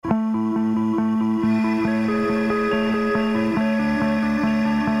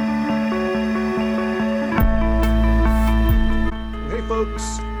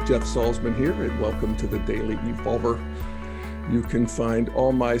Jeff Salzman here, and welcome to the Daily Evolver. You can find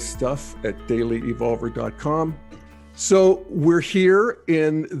all my stuff at dailyevolver.com. So we're here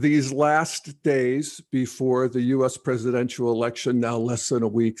in these last days before the U.S. presidential election, now less than a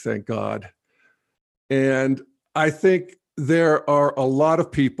week, thank God. And I think there are a lot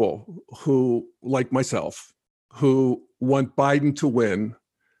of people who, like myself, who want Biden to win,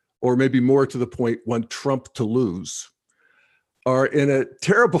 or maybe more to the point, want Trump to lose, are in a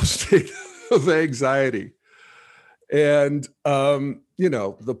terrible state of anxiety. And,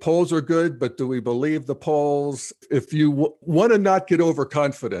 the polls are good, but do we believe the polls? If you want to not get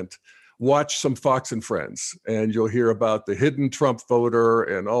overconfident, watch some Fox and Friends, and you'll hear about the hidden Trump voter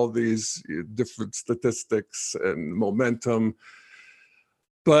and all these different statistics and momentum.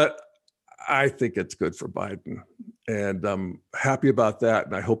 But I think it's good for Biden, and I'm happy about that.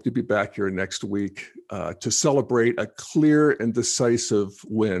 And I hope to be back here next week to celebrate a clear and decisive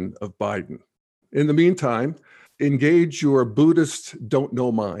win of Biden. In the meantime, engage your Buddhist don't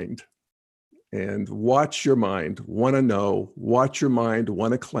know mind and watch your mind, want to know, watch your mind,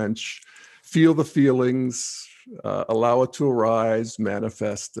 want to clench, feel the feelings, allow it to arise,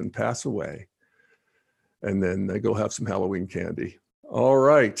 manifest, and pass away. And then go have some Halloween candy. All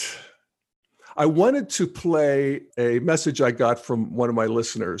right. I wanted to play a message I got from one of my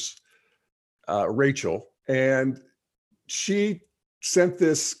listeners, Rachel, and she sent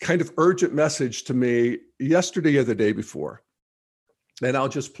this kind of urgent message to me yesterday or the day before, and I'll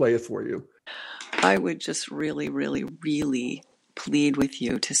just play it for you. I would just really, really, really plead with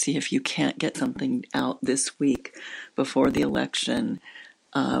you to see if you can't get something out this week before the election,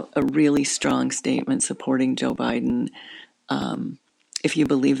 a really strong statement supporting Joe Biden. If you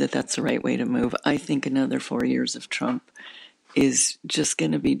believe that that's the right way to move, I think another 4 years of Trump is just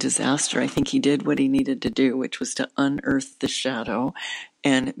going to be disaster. I think he did what he needed to do, which was to unearth the shadow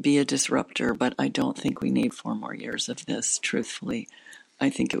and be a disruptor. But I don't think we need 4 more years of this, truthfully. I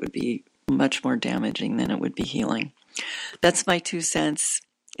think it would be much more damaging than it would be healing. That's my 2 cents.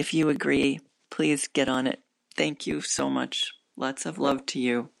 If you agree, please get on it. Thank you so much. Lots of love to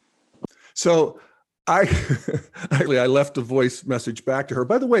you. So I left a voice message back to her.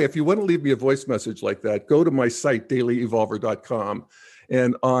 By the way, if you want to leave me a voice message like that, go to my site, dailyevolver.com.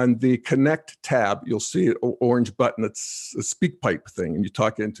 And on the Connect tab, you'll see an orange button. It's a speak pipe thing, and you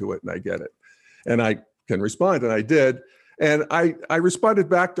talk into it, and I get it. And I can respond, and I did. And I responded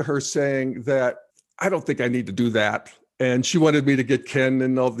back to her saying that I don't think I need to do that. And she wanted me to get Ken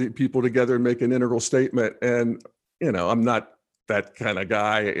and all the people together and make an integral statement. And, I'm not that kind of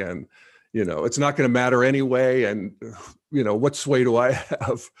guy. And it's not going to matter anyway. And, what sway do I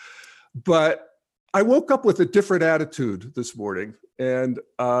have? But I woke up with a different attitude this morning. And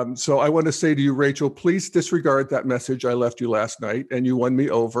so I want to say to you, Rachel, please disregard that message I left you last night, and you won me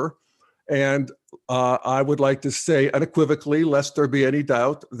over. And I would like to say unequivocally, lest there be any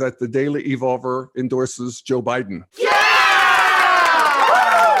doubt, that the Daily Evolver endorses Joe Biden. Yeah!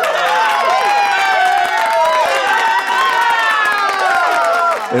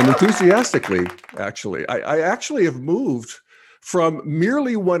 And enthusiastically, actually. I actually have moved from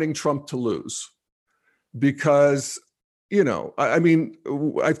merely wanting Trump to lose because,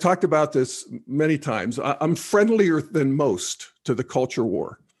 I've talked about this many times. I'm friendlier than most to the culture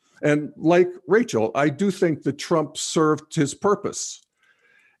war. And like Rachel, I do think that Trump served his purpose.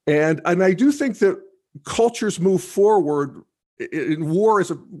 And I do think that cultures move forward in war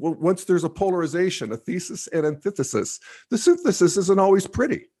once there's a polarization, a thesis and antithesis. The synthesis isn't always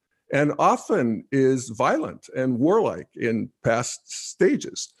pretty and often is violent and warlike in past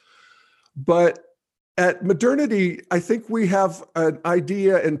stages. But at modernity, I think we have an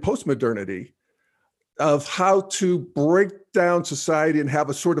idea in postmodernity of how to break down society and have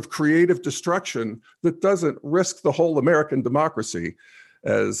a sort of creative destruction that doesn't risk the whole American democracy,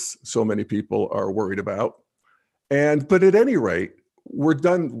 as so many people are worried about. But at any rate, we're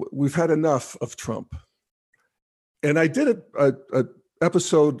done. We've had enough of Trump. And I did an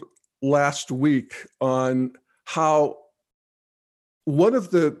episode last week on how one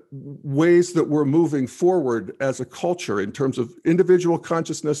of the ways that we're moving forward as a culture in terms of individual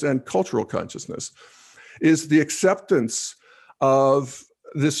consciousness and cultural consciousness is the acceptance of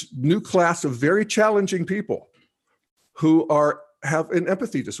this new class of very challenging people who have an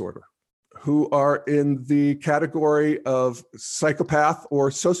empathy disorder, who are in the category of psychopath or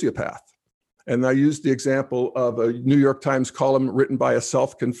sociopath. And I used the example of a New York Times column written by a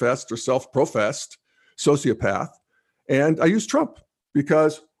self-confessed or self-professed sociopath. And I used Trump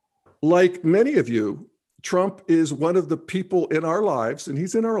because, like many of you, Trump is one of the people in our lives, and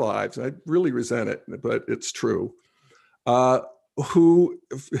he's in our lives. I really resent it, but it's true, who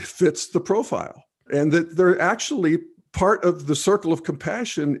fits the profile, and that they're actually part of the circle of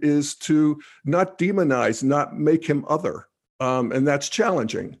compassion is to not demonize, not make him other. And that's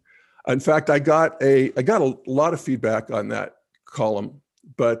challenging. In fact, I got a lot of feedback on that column,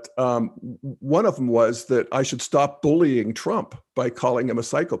 but one of them was that I should stop bullying Trump by calling him a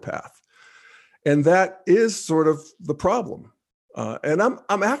psychopath. And that is sort of the problem. And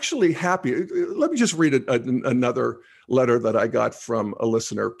I'm actually happy. Let me just read another letter that I got from a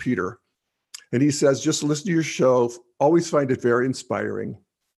listener, Peter. And he says, just listen to your show. Always find it very inspiring.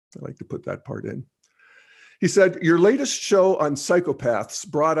 I like to put that part in. He said, your latest show on psychopaths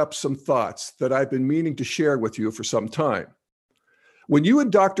brought up some thoughts that I've been meaning to share with you for some time. When you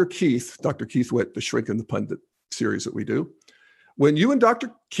and Dr. Keith Witt, the Shrink and the Pundit series that we do, when you and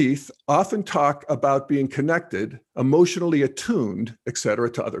Dr. Keith often talk about being connected, emotionally attuned, et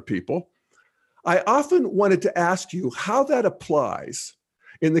cetera, to other people, I often wanted to ask you how that applies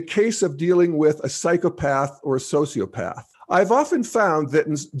in the case of dealing with a psychopath or a sociopath. I've often found that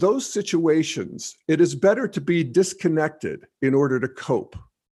in those situations, it is better to be disconnected in order to cope.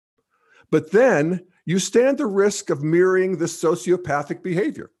 But then you stand the risk of mirroring the sociopathic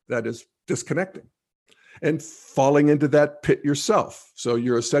behavior, that is, disconnecting, and falling into that pit yourself. So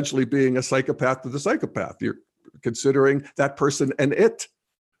you're essentially being a psychopath to the psychopath. You're considering that person an it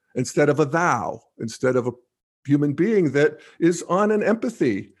instead of a thou, instead of a human being that is on an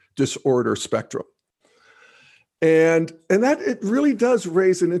empathy disorder spectrum. And that it really does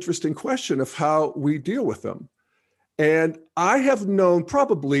raise an interesting question of how we deal with them. And I have known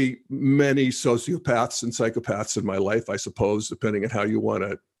probably many sociopaths and psychopaths in my life, I suppose, depending on how you want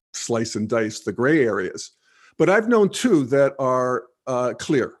to slice and dice the gray areas. But I've known two that are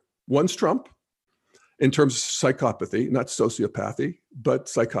clear. One's Trump in terms of psychopathy, not sociopathy, but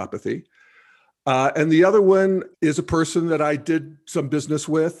psychopathy. And the other one is a person that I did some business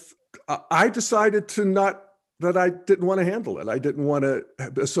with. I decided that I didn't want to handle it. I didn't want to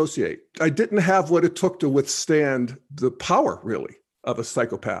associate. I didn't have what it took to withstand the power, really, of a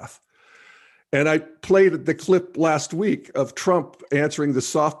psychopath. And I played the clip last week of Trump answering the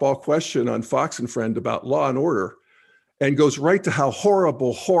softball question on Fox and Friend about law and order, and goes right to how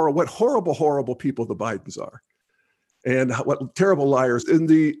what horrible people the Bidens are, and what terrible liars. And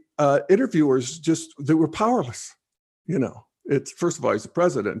the interviewers they were powerless. It's, first of all, he's the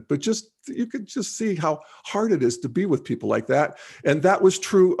president, but you could just see how hard it is to be with people like that. And that was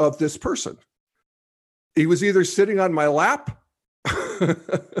true of this person. He was either sitting on my lap,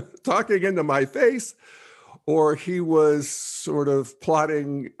 talking into my face, or he was sort of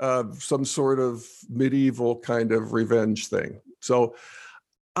plotting some sort of medieval kind of revenge thing. So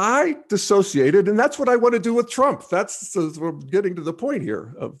I dissociated, and that's what I want to do with Trump. We're getting to the point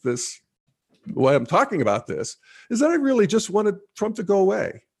here of this. Why I'm talking about this is that I really just wanted Trump to go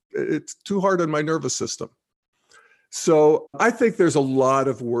away. It's too hard on my nervous system. So I think there's a lot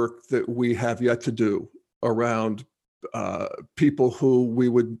of work that we have yet to do around people who we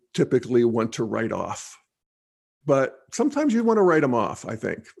would typically want to write off. But sometimes you want to write them off, I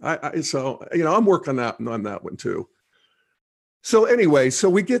think. I'm working on that one too. So anyway,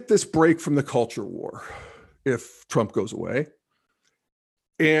 we get this break from the culture war if Trump goes away.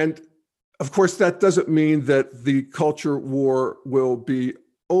 And of course, that doesn't mean that the culture war will be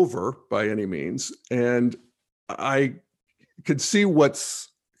over by any means. And I could see what's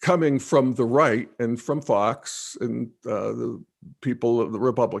coming from the right and from Fox and the people of the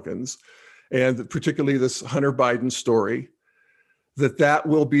Republicans, and particularly this Hunter Biden story, that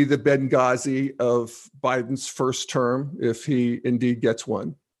will be the Benghazi of Biden's first term, if he indeed gets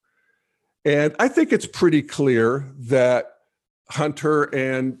one. And I think it's pretty clear that Hunter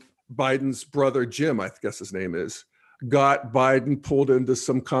and Biden's brother, Jim, I guess his name is, got Biden pulled into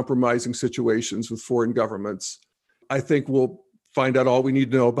some compromising situations with foreign governments. I think we'll find out all we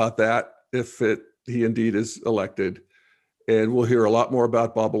need to know about that if he indeed is elected. And we'll hear a lot more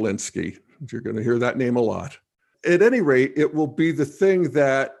about Bobulinski. You're going to hear that name a lot. At any rate, it will be the thing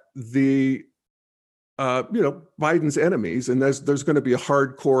that the, Biden's enemies, and there's going to be a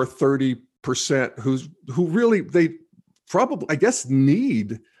hardcore 30% who really, they probably, I guess,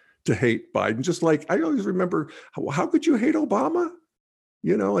 need to hate Biden. Just like I always remember, how could you hate Obama?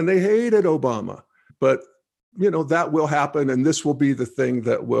 And they hated Obama. But, that will happen. And this will be the thing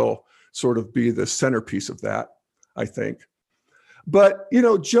that will sort of be the centerpiece of that, I think. But,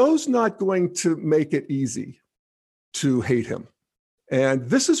 Joe's not going to make it easy to hate him. And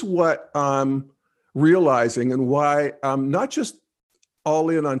this is what I'm realizing, and why I'm not just all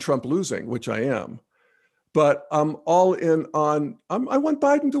in on Trump losing, which I am, but I'm all in on, I want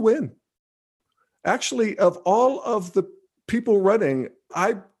Biden to win. Actually, of all of the people running,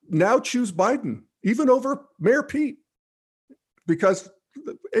 I now choose Biden, even over Mayor Pete, because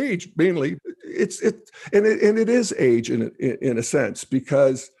age mainly. It is age in a sense,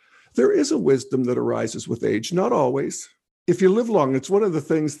 because there is a wisdom that arises with age, not always. If you live long, it's one of the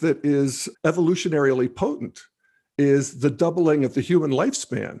things that is evolutionarily potent, is the doubling of the human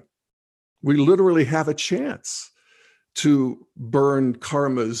lifespan. We literally have a chance to burn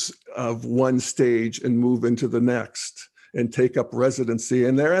karmas of one stage and move into the next and take up residency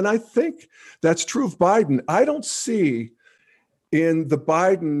in there. And I think that's true of Biden. I don't see in the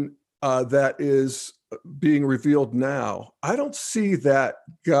Biden that is being revealed now, I don't see that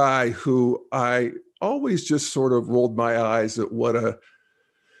guy who I always just sort of rolled my eyes at what a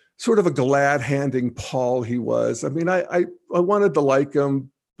sort of a glad-handing Paul he was. I mean, I wanted to like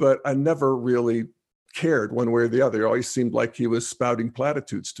him, but I never really cared one way or the other. It always seemed like he was spouting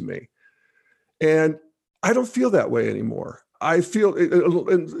platitudes to me. And I don't feel that way anymore. I feel,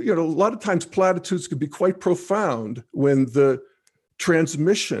 a lot of times platitudes can be quite profound when the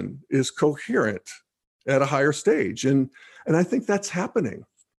transmission is coherent at a higher stage. And I think that's happening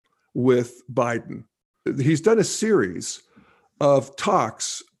with Biden. He's done a series of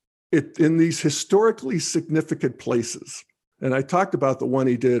talks in these historically significant places. And I talked about the one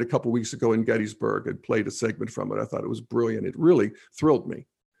he did a couple of weeks ago in Gettysburg and played a segment from it. I thought it was brilliant. It really thrilled me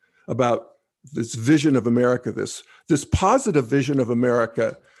about this vision of America, this positive vision of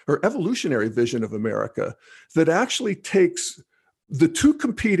America, or evolutionary vision of America, that actually takes the two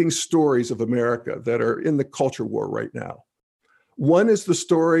competing stories of America that are in the culture war right now. One is the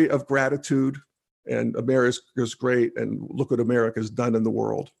story of gratitude, and America's great, and look what America's done in the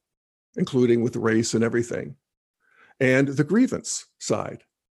world, including with race and everything. And the grievance side.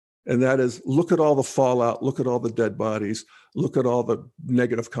 And that is, look at all the fallout, look at all the dead bodies, look at all the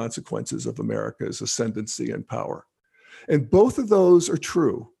negative consequences of America's ascendancy and power. And both of those are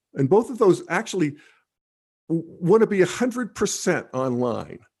true. And both of those actually want to be 100%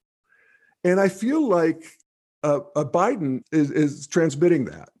 online. And I feel like Biden is transmitting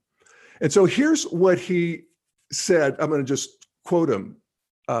that. And so here's what he said. I'm going to just quote him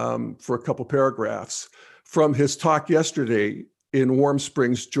for a couple paragraphs from his talk yesterday in Warm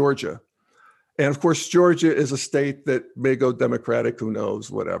Springs, Georgia. And of course, Georgia is a state that may go Democratic, who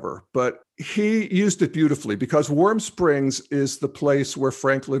knows, whatever. But he used it beautifully, because Warm Springs is the place where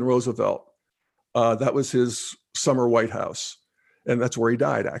Franklin Roosevelt, that was his summer White House. And that's where he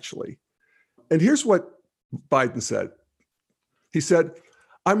died, actually. And here's what Biden said. He said,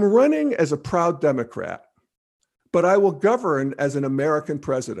 "I'm running as a proud Democrat, but I will govern as an American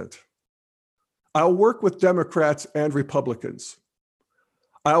president. I'll work with Democrats and Republicans.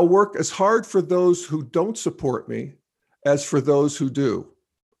 I'll work as hard for those who don't support me as for those who do.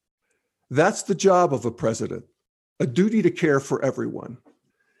 That's the job of a president, a duty to care for everyone."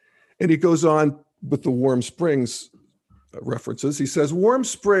 And he goes on with the Warm Springs references. He says, "Warm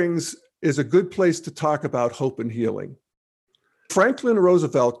Springs is a good place to talk about hope and healing. Franklin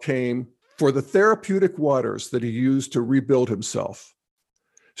Roosevelt came for the therapeutic waters that he used to rebuild himself.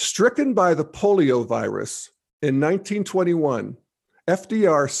 Stricken by the polio virus in 1921,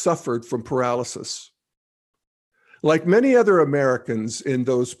 FDR suffered from paralysis. Like many other Americans in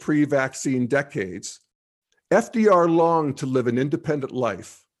those pre-vaccine decades, FDR longed to live an independent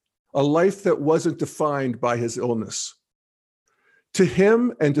life, a life that wasn't defined by his illness. To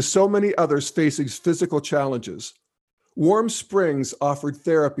him and to so many others facing physical challenges, Warm Springs offered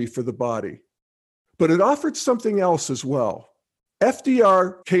therapy for the body, but it offered something else as well.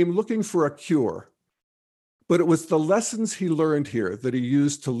 FDR came looking for a cure, but it was the lessons he learned here that he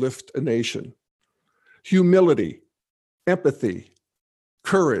used to lift a nation. Humility, empathy,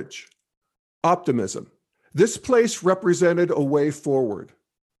 courage, optimism. This place represented a way forward.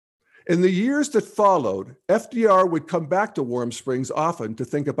 In the years that followed, FDR would come back to Warm Springs often to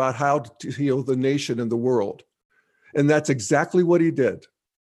think about how to heal the nation and the world. And that's exactly what he did.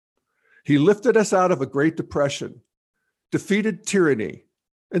 He lifted us out of a Great Depression, defeated tyranny,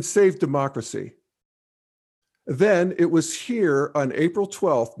 and saved democracy. Then it was here on April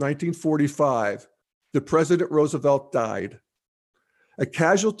 12th, 1945, that President Roosevelt died, a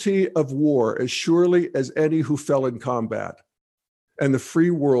casualty of war as surely as any who fell in combat, and the free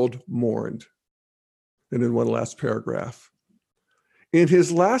world mourned." And in one last paragraph, "In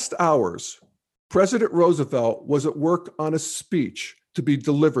his last hours, President Roosevelt was at work on a speech to be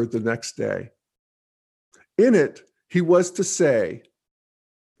delivered the next day. In it, he was to say,"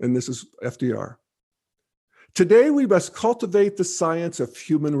 and this is FDR, "Today we must cultivate the science of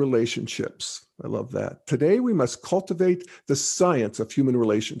human relationships." I love that. "Today we must cultivate the science of human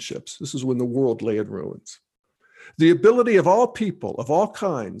relationships." This is when the world lay in ruins. the ability of all people of all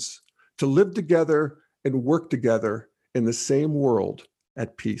kinds to live together and work together in the same world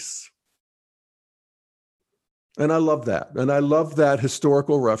at peace. And I love that. And I love that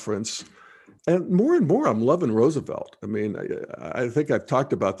historical reference. And more, I'm loving Roosevelt. I mean, I think I've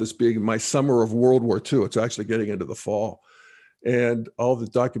talked about this being my summer of World War II. It's actually getting into the fall. And all the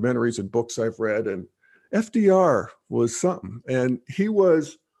documentaries and books I've read. And FDR was something. And he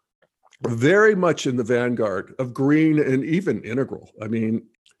was very much in the vanguard of green and even integral. I mean,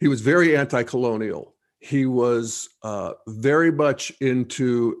 he was very anti-colonial. He was very much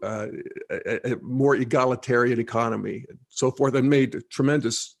into a more egalitarian economy and so forth, and made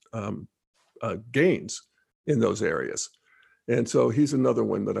tremendous gains in those areas. And so he's another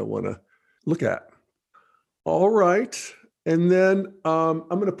one that I want to look at. All right. And then I'm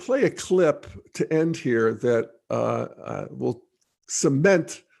going to play a clip to end here that will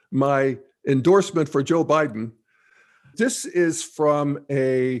cement my endorsement for Joe Biden. This is from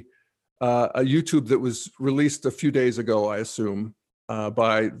a YouTube that was released a few days ago, I assume,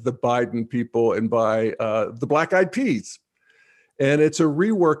 by the Biden people and by the Black Eyed Peas. And it's a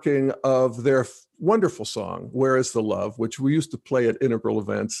reworking of their wonderful song, Where is the Love, which we used to play at integral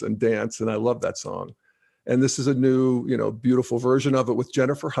events and dance, and I love that song. And this is a new, beautiful version of it with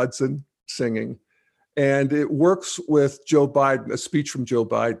Jennifer Hudson singing. And it works with Joe Biden, a speech from Joe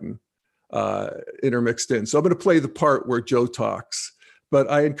Biden intermixed in. So I'm going to play the part where Joe talks. But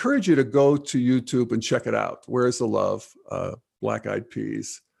I encourage you to go to YouTube and check it out. Where is the Love? Black Eyed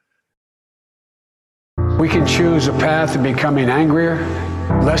Peas. We can choose a path of becoming angrier,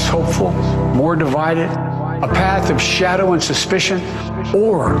 less hopeful, more divided, a path of shadow and suspicion,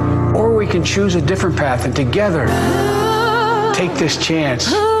 or we can choose a different path and together take this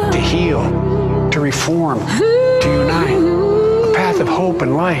chance to heal, to reform, to unite, a path of hope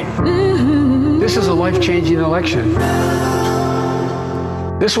and light. This is a life-changing election.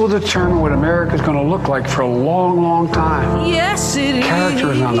 This will determine what America is going to look like for a long, long time. Yes, it is.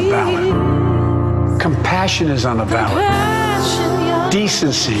 Character is on the ballot. Compassion is on the ballot.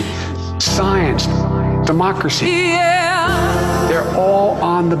 Decency, science, democracy. Yeah. They're all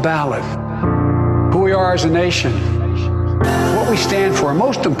on the ballot. Who we are as a nation, what we stand for, and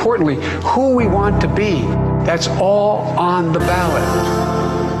most importantly, who we want to be. That's all on the ballot.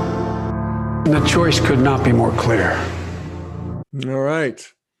 And the choice could not be more clear. All right.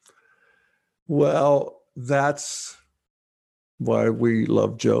 Well, that's why we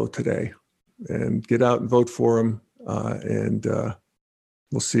love Joe today. And get out and vote for him. And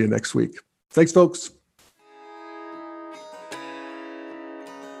we'll see you next week. Thanks, folks.